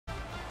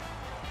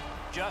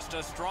Just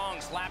a strong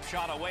slap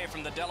shot away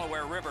from the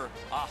Delaware River,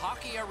 a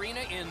hockey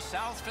arena in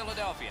South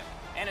Philadelphia,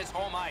 and it's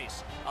home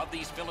ice of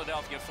these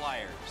Philadelphia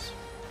Flyers.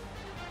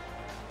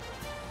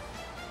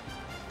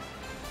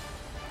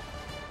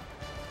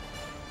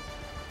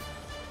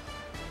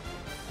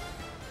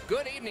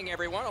 Good evening,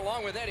 everyone.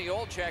 Along with Eddie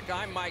Olczyk,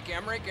 I'm Mike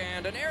Emrick,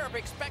 and an air of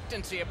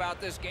expectancy about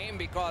this game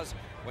because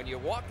when you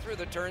walk through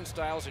the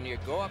turnstiles and you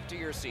go up to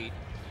your seat,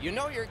 you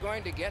know you're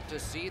going to get to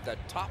see the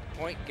top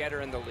point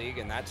getter in the league,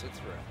 and that's a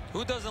thrill.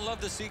 Who doesn't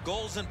love to see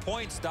goals and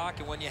points, Doc?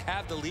 And when you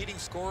have the leading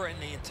scorer in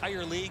the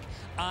entire league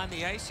on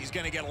the ice, he's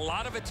going to get a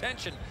lot of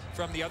attention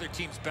from the other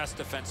team's best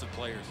defensive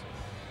players.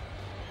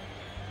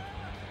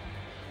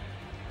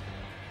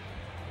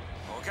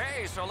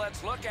 Okay, so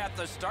let's look at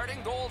the starting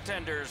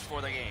goaltenders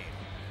for the game.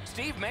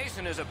 Steve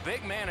Mason is a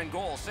big man in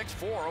goal,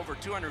 6'4", over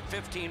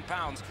 215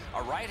 pounds,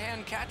 a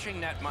right-hand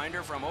catching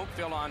netminder from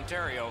Oakville,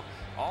 Ontario.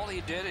 All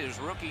he did his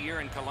rookie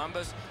year in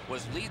Columbus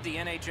was lead the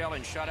NHL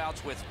in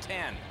shutouts with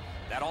 10.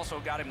 That also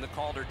got him the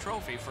Calder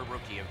Trophy for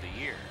Rookie of the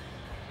Year.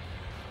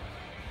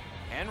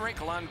 Henrik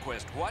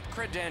Lundqvist, what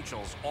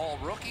credentials?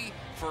 All-Rookie,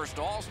 first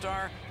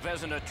All-Star,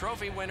 Vezina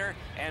Trophy winner,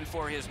 and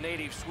for his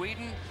native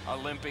Sweden,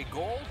 Olympic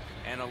gold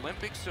and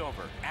Olympic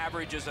silver.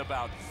 Averages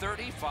about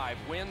 35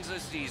 wins a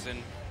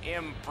season.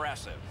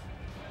 Impressive.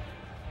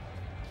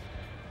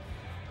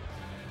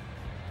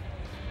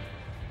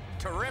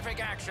 Terrific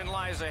action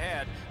lies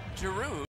ahead. Giroux